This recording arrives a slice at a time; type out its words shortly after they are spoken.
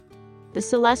The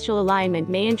celestial alignment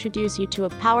may introduce you to a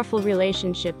powerful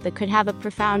relationship that could have a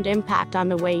profound impact on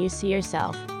the way you see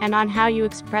yourself, and on how you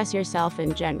express yourself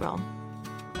in general.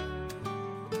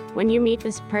 When you meet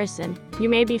this person, you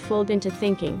may be fooled into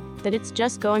thinking that it's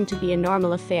just going to be a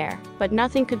normal affair, but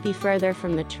nothing could be further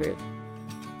from the truth.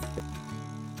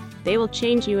 They will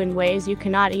change you in ways you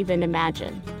cannot even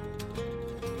imagine.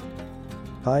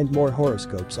 Find more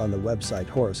horoscopes on the website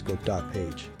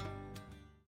horoscope.page.